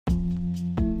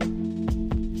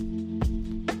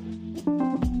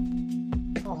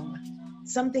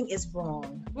something is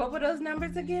wrong. What were those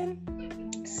numbers again?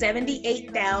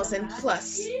 78,000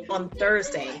 plus on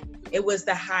Thursday. It was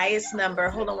the highest number.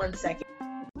 Hold on one second.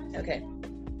 Okay.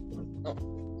 Oh.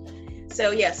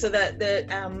 So yeah, so the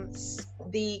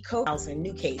COVID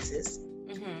new cases,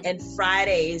 and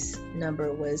Friday's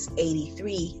number was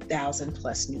 83,000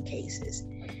 plus new cases,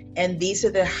 and these are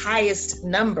the highest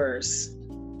numbers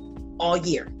all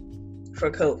year for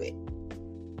COVID,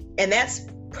 and that's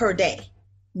per day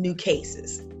new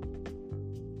cases.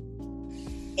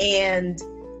 And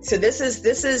so this is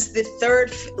the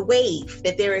third wave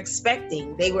that they were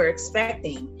expecting,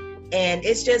 and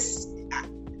it's just,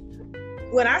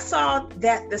 when I saw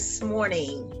that this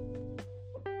morning,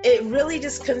 it really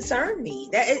just concerned me.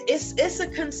 That it's a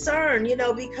concern,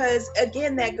 because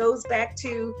again, that goes back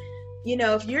to,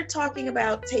 if you're talking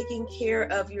about taking care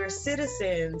of your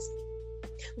citizens,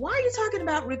 why are you talking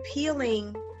about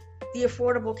repealing the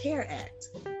Affordable Care Act?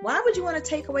 Why would you want to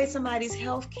take away somebody's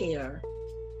health care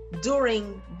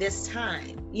during this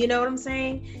time? You know what I'm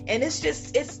saying? And it's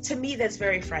to me, that's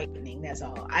very frightening. That's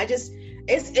all.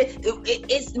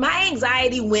 It's my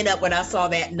anxiety went up when I saw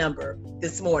that number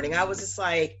this morning. I was just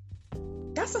like,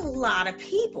 that's a lot of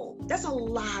people. That's a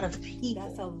lot of people.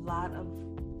 That's a lot of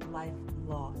life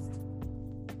lost.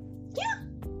 Yeah.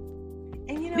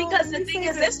 And because the thing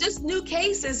is, that's just new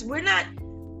cases. We're not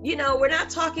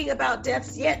talking about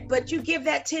deaths yet, but you give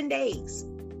that 10 days,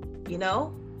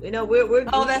 we're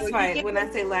oh, that's right. When I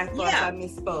say life lost, I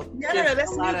misspoke. No,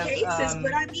 that's new cases.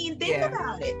 But I mean, think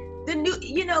about it. The new,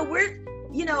 we're,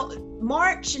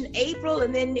 March and April,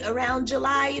 and then around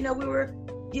July, we were,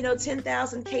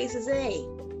 10,000 cases a day.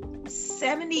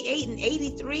 78 and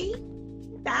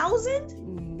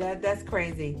 83,000. That's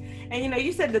crazy. And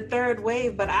you said the third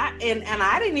wave, but I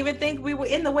didn't even think we were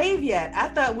in the wave yet. I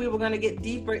thought we were going to get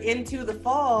deeper into the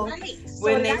fall,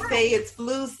 when they say it's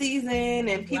flu season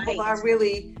and people are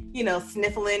really,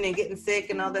 sniffling and getting sick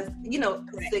and all this,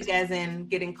 sick as in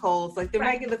getting colds, like the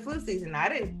regular flu season.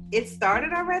 It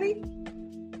started already?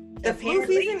 The flu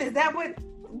season, is that what?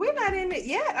 We're not in it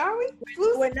yet, are we?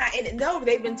 We're not in it. No,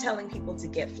 they've been telling people to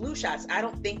get flu shots. I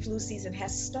don't think flu season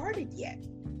has started yet.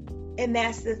 And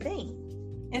that's the thing.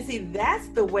 And see, that's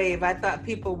the wave I thought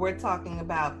people were talking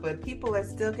about, but people are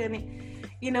still getting,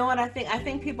 what I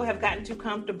think people have gotten too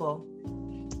comfortable.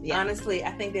 Yeah. Honestly,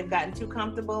 I think they've gotten too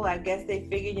comfortable. I guess they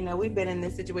figure, we've been in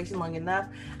this situation long enough.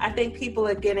 I think people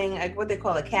are getting what they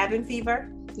call a cabin fever.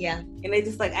 Yeah. And they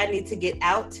just like, I need to get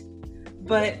out.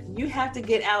 But you have to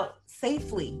get out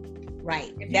safely.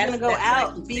 Right. If you're going to go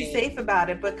out, be safe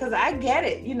about it. Because I get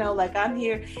it, like I'm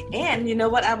here. And you know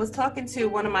what? I was talking to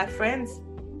one of my friends,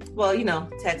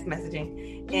 text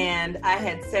messaging. And I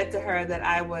had said to her that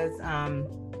I was,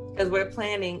 because we're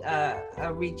planning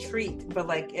a retreat, but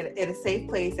like at a safe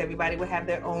place. Everybody would have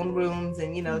their own rooms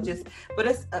and, but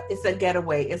it's a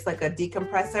getaway. It's like a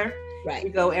decompressor. Right.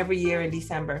 We go every year in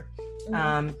December.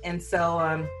 And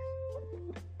so,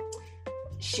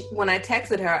 when I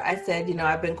texted her, I said,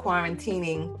 I've been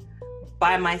quarantining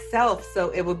by myself, so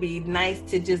it would be nice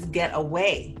to just get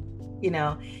away,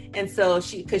 And so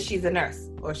because she's a nurse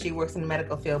or she works in the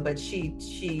medical field, but she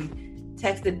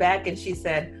texted back and she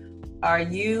said, are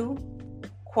you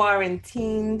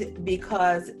quarantined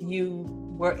because you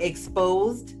were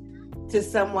exposed to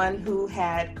someone who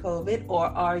had COVID, or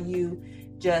are you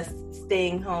just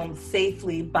staying home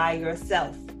safely by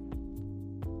yourself?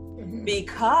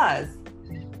 Because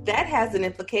that has an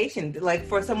implication, like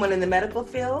for someone in the medical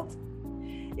field.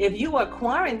 If you are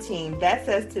quarantined, that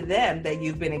says to them that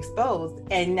you've been exposed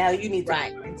and now you need to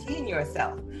quarantine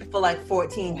yourself for like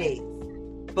 14 days.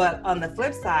 But on the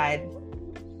flip side,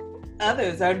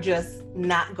 others are just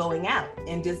not going out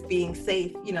and just being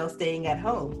safe, staying at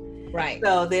home. Right.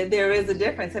 So there is a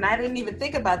difference. And I didn't even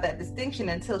think about that distinction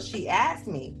until she asked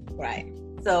me. Right.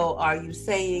 So are you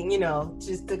saying,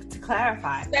 just to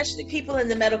clarify? Especially people in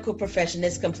the medical profession,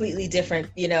 it's completely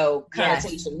different,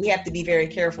 connotation. Yes. We have to be very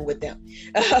careful with them.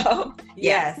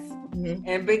 Yes. Mm-hmm.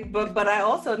 And but I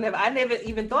also never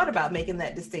even thought about making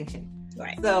that distinction.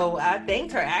 Right. So I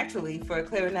thanked her actually for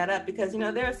clearing that up, because,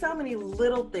 there are so many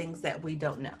little things that we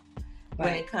don't know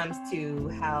when it comes to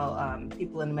how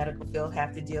people in the medical field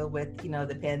have to deal with,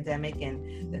 the pandemic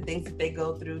and the things that they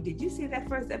go through. Did you see that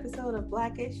first episode of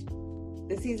Blackish?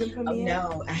 The season premiere?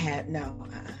 No, I had no.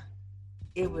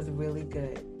 It was really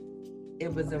good.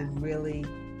 It was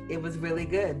really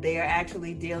good. They are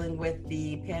actually dealing with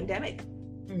the pandemic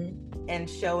and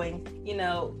showing,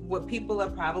 what people are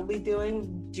probably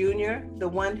doing. Junior, the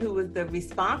one who was the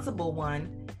responsible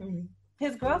one,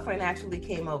 his girlfriend actually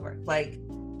came over. Like,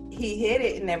 he hid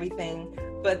it and everything,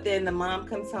 but then the mom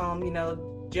comes home, not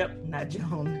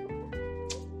Joan.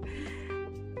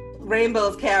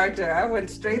 Rainbow's character. I went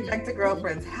straight back to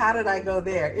Girlfriends. How did I go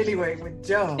there? Anyway, with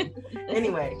Joan.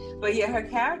 Anyway, but yeah, her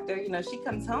character, you know, she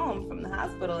comes home from the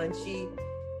hospital and she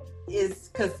is,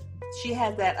 because she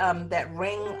has that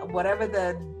ring, whatever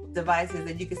the device is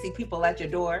that you can see people at your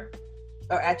door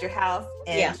or at your house.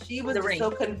 And she was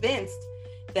so convinced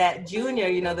that Junior,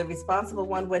 you know, the responsible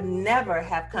one, would never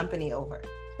have company over.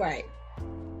 Right.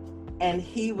 And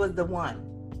he was the one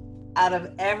out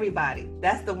of everybody.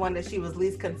 That's the one that she was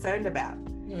least concerned about.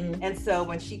 Mm-hmm. And so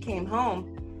when she came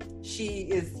home, she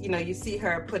is, you know, you see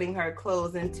her putting her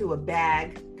clothes into a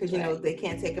bag because, you know, they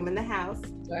can't take them in the house.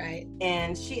 Right.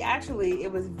 And she actually,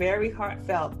 it was very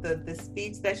heartfelt. The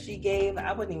speech that she gave,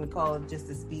 I wouldn't even call it just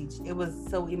a speech. It was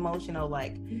so emotional.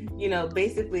 Like, you know,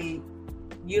 basically,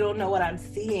 you don't know what I'm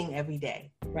seeing every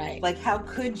day. Right. Like, how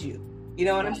could you? You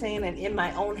know what I'm saying? And in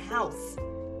my own house,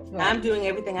 I'm doing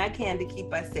everything I can to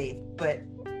keep us safe. But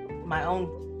my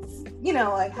own, you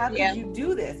know, like, how could you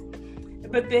do this?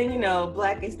 But then, you know,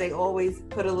 Blackish, they always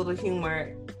put a little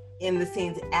humor in the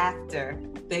scenes after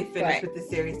they finish with the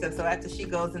serious stuff. So after she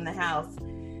goes in the house,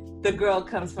 the girl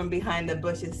comes from behind the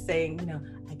bushes saying, you know,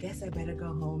 I guess I better go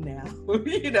home now.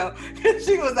 You know, because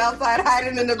she was outside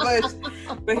hiding in the bush.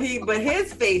 But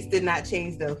his face did not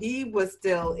change though. He was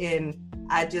still in,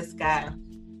 I just got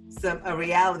a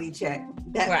reality check.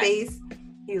 That face,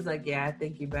 he was like, yeah, I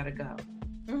think you better go.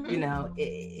 Mm-hmm. You know,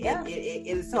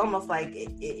 it's almost like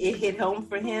it hit home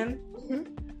for him. Mm-hmm.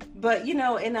 But, you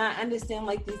know, and I understand,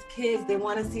 like, these kids, they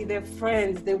want to see their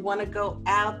friends. They want to go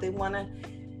out. They want to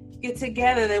get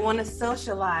together. They want to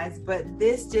socialize. But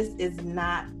this just is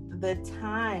not the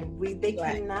time. They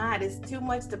cannot. It's too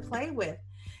much to play with.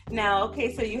 Now,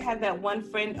 okay, so you have that one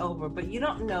friend over, but you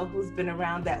don't know who's been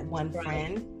around that one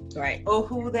friend. Right. Or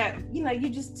who that, you know, you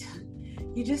just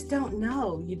don't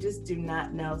know. You just do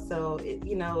not know. So,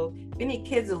 you know, if any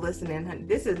kids are listening,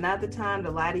 this is not the time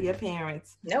to lie to your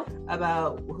parents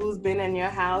about who's been in your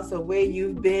house or where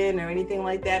you've been or anything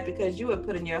like that, because you are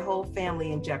putting your whole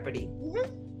family in jeopardy.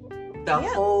 Mm-hmm. The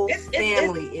whole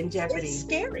family in jeopardy. It's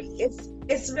scary.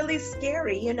 It's really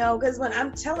scary, you know, because when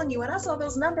I'm telling you, when I saw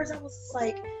those numbers, I was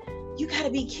like, you got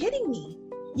to be kidding me.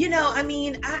 You know, I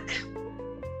mean,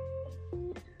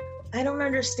 I don't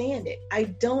understand it. I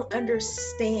don't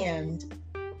understand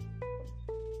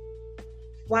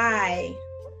why.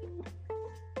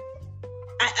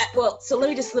 So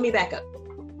let me back up.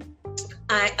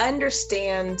 I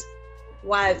understand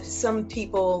why some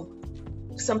people's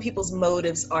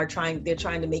motives are trying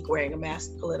to make wearing a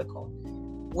mask political.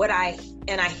 I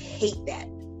hate that,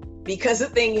 because the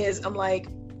thing is, I'm like,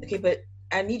 okay, but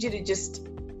I need you to just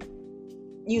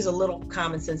use a little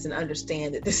common sense and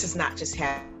understand that this is not just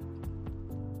happening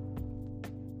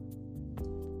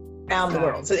around the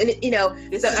world. So, you know,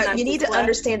 you need to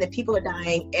understand that people are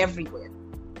dying everywhere.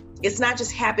 It's not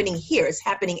just happening here; it's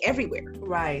happening everywhere.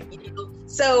 Right. You know?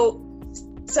 So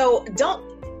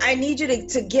I need you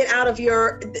to get out of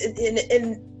your.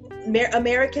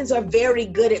 Americans are very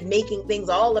good at making things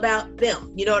all about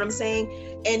them. You know what I'm saying?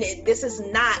 And this is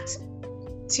not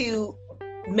to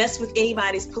mess with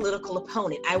anybody's political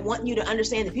opponent. I want you to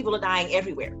understand that people are dying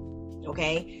everywhere.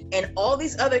 Okay, and all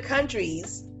these other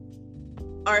countries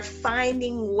are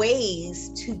finding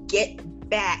ways to get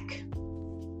back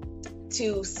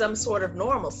to some sort of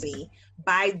normalcy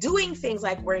by doing things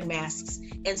like wearing masks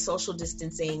and social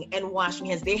distancing and washing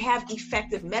hands. They have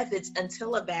effective methods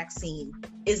until a vaccine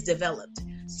is developed.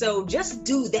 So just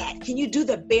do that. Can you do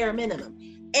the bare minimum?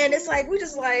 And it's like, we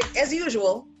just like, as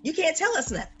usual, you can't tell us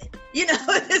nothing. You know,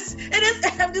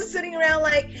 I'm just sitting around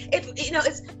like,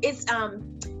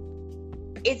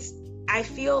 I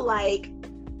feel like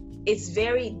it's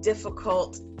very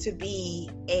difficult to be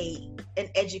an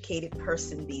educated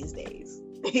person these days,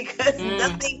 because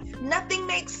nothing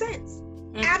makes sense.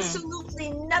 Mm-hmm.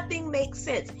 Absolutely nothing makes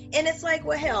sense. And it's like,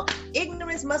 well, hell,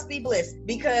 ignorance must be bliss,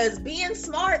 because being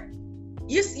smart,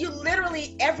 you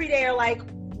literally every day are like,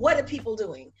 what are people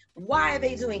doing? Why are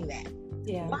they doing that?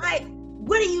 Yeah.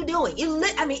 What are you doing?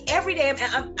 Every day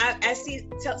I see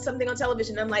something on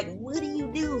television. I'm like, what are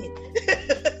you doing?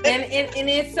 and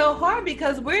it's so hard,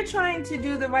 because we're trying to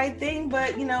do the right thing,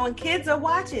 but you know, and kids are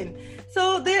watching.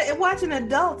 So they're watching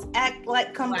adults act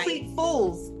like complete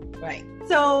fools. Right.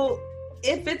 So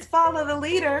if it's follow the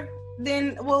leader,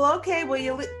 then your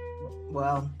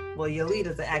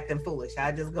leaders are acting foolish.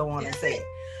 I just go on and say it.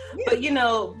 Yeah. But you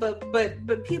know, but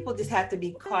people just have to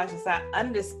be cautious. I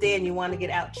understand you want to get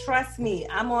out. Trust me,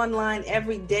 I'm online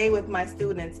every day with my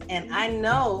students, and I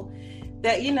know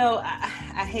that, you know,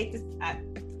 I hate this.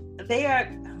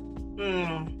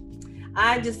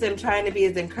 I just am trying to be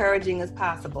as encouraging as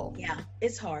possible. Yeah,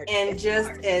 it's hard. And it's just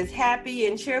hard. As happy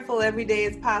and cheerful every day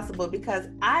as possible, because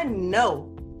I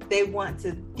know they want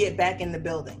to get back in the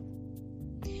building.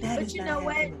 But you know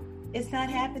what? It's not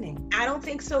happening. I don't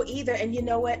think so either. And you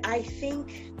know what? I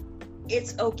think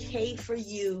it's okay for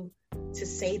you to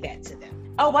say that to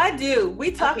them. Oh, I do.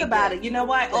 We talk about it. You know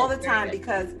why? All the time,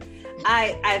 because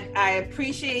I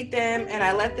appreciate them, and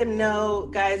I let them know,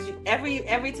 guys,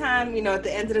 every time, you know, at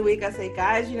the end of the week, I say,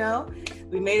 guys, you know,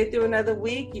 we made it through another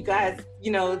week. You guys,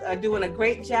 you know, are doing a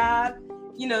great job.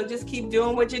 You know, just keep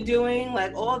doing what you're doing,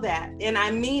 like all that. And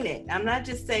I mean it. I'm not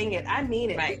just saying it. I mean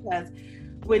it. Right. Because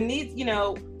when these, you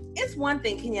know, it's one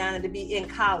thing, Kenyana, to be in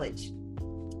college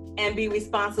and be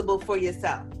responsible for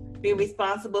yourself. Be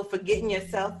responsible for getting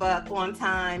yourself up on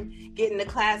time, getting to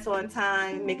class on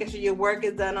time, making sure your work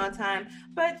is done on time.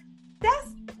 But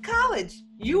that's college.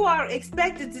 You are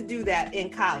expected to do that in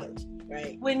college.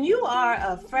 Right. When you are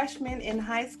a freshman in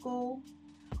high school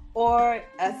or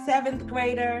a seventh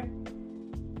grader,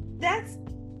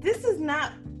 this is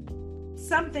not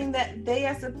something that they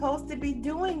are supposed to be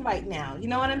doing right now. You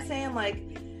know what I'm saying? Like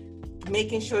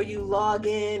making sure you log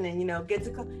in and, you know, get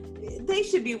to they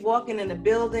should be walking in the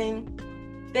building.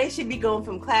 They should be going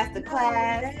from class to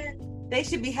class. They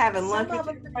should be having lunch with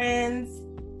their friends.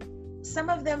 Some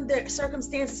of them, their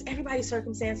circumstances, everybody's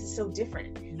circumstances is so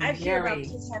different. I hear about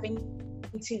kids having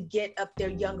to get up their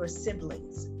younger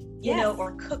siblings, you know,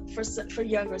 or cook for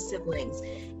younger siblings.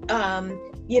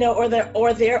 You know,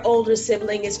 or their older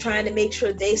sibling is trying to make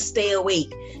sure they stay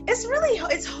awake.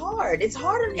 It's hard. It's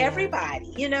hard on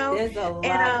everybody, you know. There's a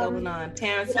lot going on.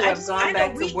 Parents who have gone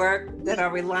back to work that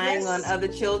are relying on other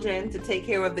children to take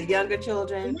care of the younger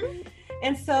children. Mm-hmm.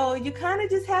 And so you kind of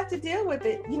just have to deal with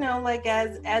it, you know, like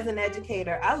as an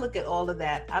educator, I look at all of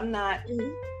that. I'm not,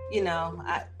 you know,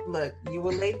 look, you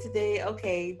were late today.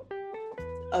 Okay.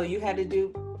 Oh, you had to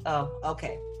do,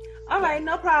 okay. All right,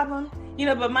 no problem. You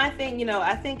know, but my thing, you know,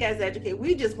 I think as educators,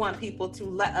 we just want people to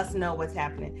let us know what's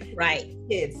happening. Right.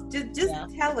 Kids, just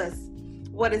tell us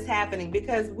what is happening,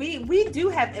 because we do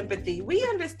have empathy. We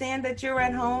understand that you're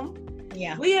at home.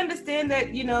 Yeah. We understand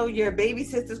that, you know, your baby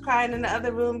sister's crying in the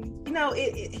other room. You know,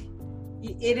 it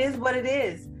is what it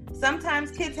is.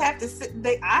 Sometimes kids have to sit,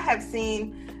 I have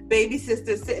seen baby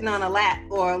sisters sitting on a lap,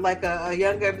 or like a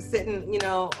younger sitting, you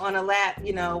know, on a lap,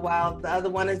 you know, while the other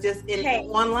one is just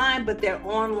online, but they're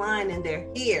online and they're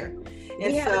here.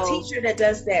 And we have a teacher that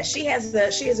does that. She has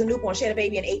a newborn. She had a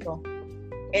baby in April,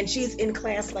 and she's in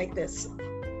class like this.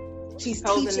 She's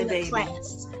teaching a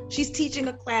class. She's teaching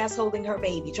a class holding her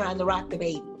baby, trying to rock the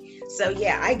baby. So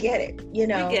yeah, I get it. You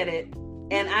know, I get it,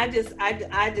 and I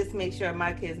just make sure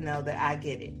my kids know that I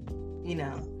get it. You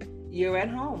know. You're at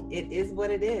home. It is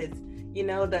what it is. You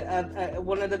know,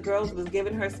 one of the girls was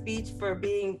giving her speech for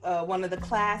being one of the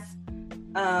class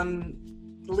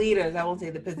leaders. I won't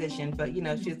say the position, but, you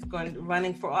know, she's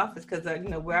running for office because, you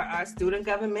know, we're our student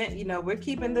government. You know, we're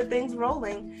keeping the things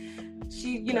rolling.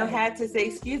 She, you know, had to say,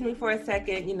 excuse me for a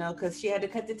second, you know, because she had to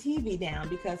cut the TV down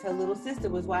because her little sister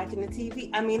was watching the TV.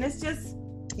 I mean, it's just,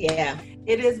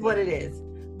 it is what it is.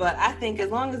 But I think as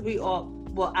long as we all,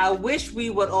 I wish we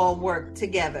would all work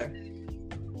together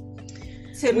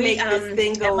to make this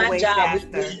thing go away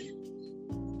faster.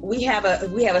 We have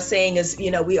a saying is, you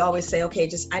know, we always say,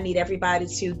 okay, I need everybody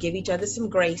to give each other some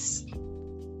grace,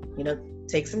 you know,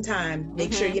 take some time,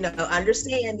 make sure, you know,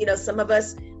 understand, you know, some of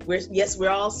us, we're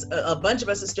all, a bunch of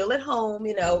us are still at home,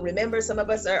 you know, remember some of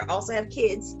us also have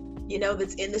kids, you know,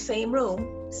 that's in the same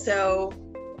room. So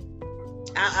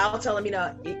I'll tell them, you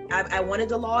know, I wanted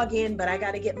to log in, but I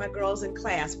got to get my girls in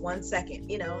class 1 second,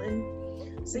 you know,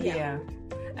 and so yeah.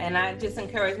 And I just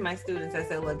encourage my students. I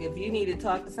said, look, if you need to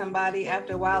talk to somebody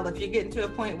after a while, if you're getting to a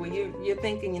point where you're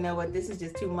thinking, you know what, this is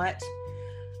just too much,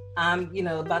 I'm, you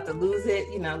know, about to lose it.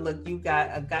 You know, look, you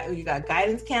got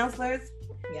guidance counselors.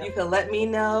 Yep. You can let me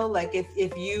know. Like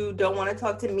if you don't want to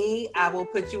talk to me, I will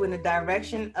put you in the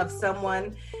direction of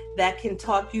someone that can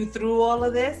talk you through all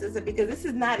of this. Is it because this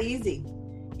is not easy?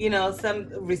 You know, some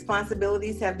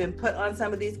responsibilities have been put on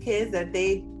some of these kids that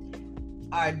they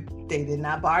did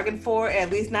not bargain for, at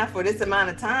least not for this amount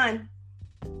of time.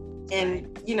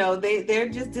 And, you know, they're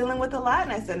just dealing with a lot.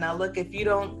 And I said, now look, if you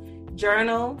don't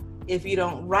journal, if you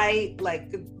don't write,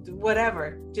 like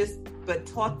whatever, but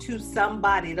talk to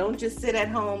somebody. Don't just sit at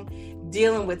home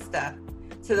dealing with stuff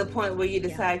to the point where you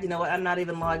decide, you know what, I'm not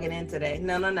even logging in today.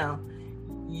 No.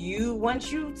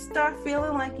 Once you start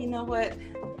feeling like, you know what,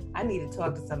 I need to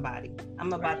talk to somebody.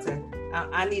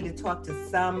 I need to talk to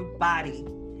somebody.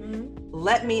 Mm-hmm.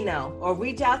 Let me know, or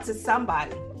reach out to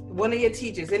somebody. one of your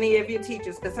teachers, any of your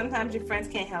teachers, because sometimes your friends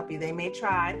can't help you. They may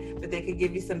try, but they could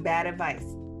give you some bad advice.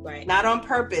 Right. Not on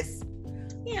purpose.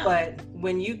 Yeah. But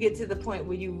when you get to the point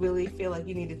where you really feel like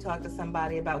you need to talk to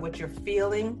somebody about what you're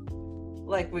feeling,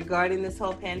 like regarding this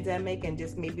whole pandemic and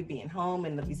just maybe being home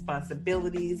and the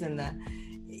responsibilities and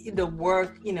the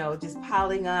work, you know, just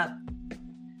piling up,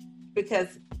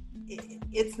 because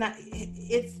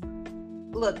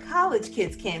look, college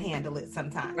kids can't handle it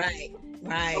sometimes. Right.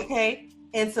 Okay.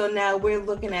 And so now we're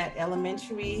looking at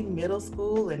elementary, middle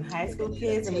school, and high school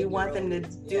kids, and we want them to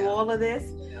do all of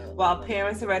this while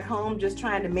parents are at home just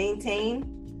trying to maintain.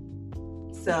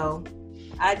 So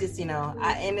I just, you know,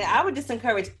 I would just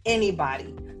encourage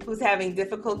anybody who's having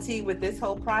difficulty with this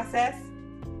whole process,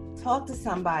 talk to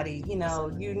somebody. You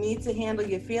know, you need to handle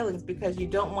your feelings because you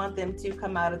don't want them to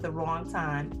come out at the wrong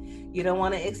time. You don't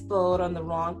want to explode on the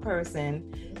wrong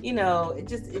person. You know,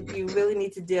 if you really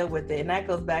need to deal with it. And that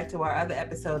goes back to our other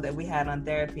episode that we had on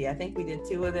therapy. I think we did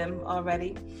 2 of them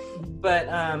already. But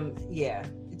yeah,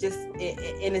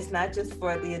 and it's not just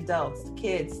for the adults, the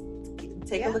kids.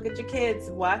 Take a look at your kids,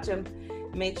 watch them,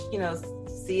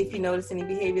 see if you notice any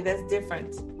behavior that's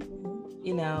different,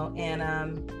 you know. And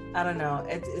I don't know,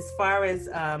 as far as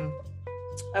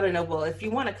I don't know, well, if you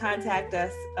want to contact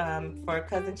us for a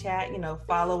Cousin Chat, you know,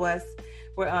 follow us.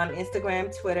 We're on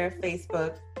Instagram, Twitter,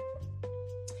 Facebook,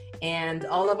 and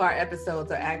all of our episodes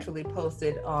are actually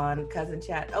posted on Cousin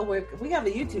Chat. Oh, we have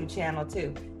a YouTube channel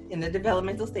too, in the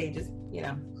developmental stages, you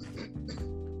know.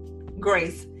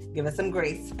 Grace, give us some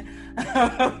grace.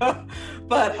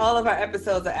 But all of our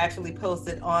episodes are actually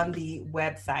posted on the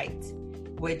website,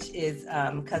 which is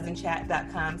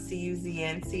cousinchat.com,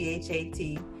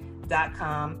 CUZNCHAT.com.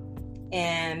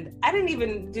 And I didn't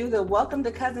even do the welcome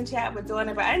to Cousin Chat with Dawn,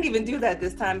 but I didn't even do that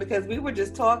this time because we were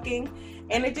just talking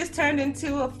and it just turned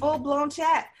into a full-blown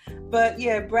chat. But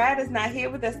yeah, Brad is not here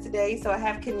with us today, so I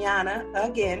have Kenyana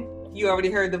again. You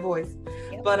already heard the voice.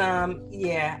 Yep. But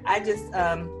yeah, I just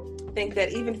think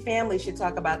that even families should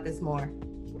talk about this more.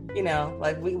 You know,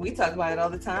 like we talk about it all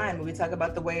the time. We talk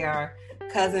about the way our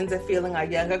cousins are feeling, our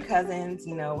younger cousins,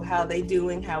 you know, how they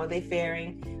doing, how are they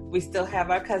faring. We still have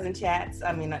our cousin chats.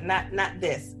 I mean, not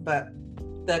this, but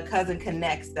the cousin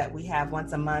connects that we have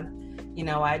once a month. You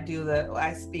know, I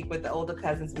speak with the older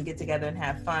cousins. We get together and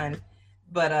have fun.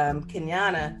 But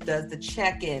Kenyana does the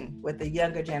check-in with the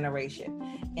younger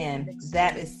generation. And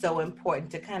that is so important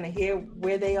to kind of hear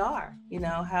where they are, you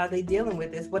know, how are they dealing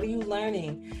with this? What are you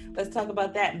learning? Let's talk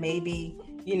about that. Maybe,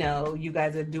 you know, you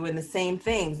guys are doing the same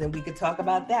things and we could talk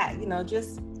about that, you know,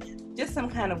 just some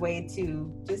kind of way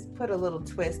to just put a little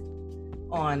twist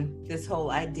on this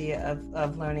whole idea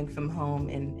of learning from home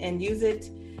and use it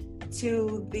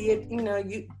to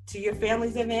to your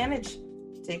family's advantage.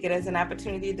 Take it as an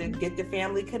opportunity to get the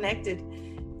family connected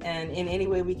and in any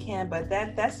way we can. But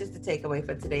that's just the takeaway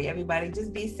for today. Everybody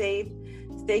just be safe,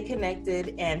 stay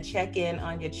connected, and check in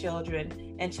on your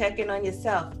children and check in on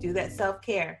yourself. Do that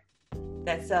self-care.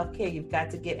 You've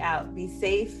got to get out, be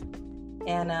safe,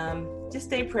 and just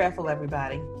stay prayerful,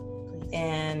 everybody. Please.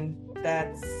 And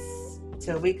that's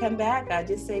till we come back. I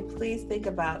just say, please think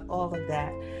about all of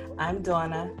that. I'm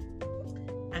Donna.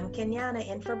 I'm Kenyana,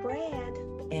 in for Brad.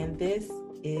 And this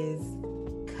is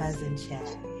Cousin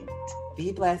Chat.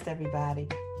 Be blessed, everybody.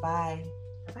 Bye.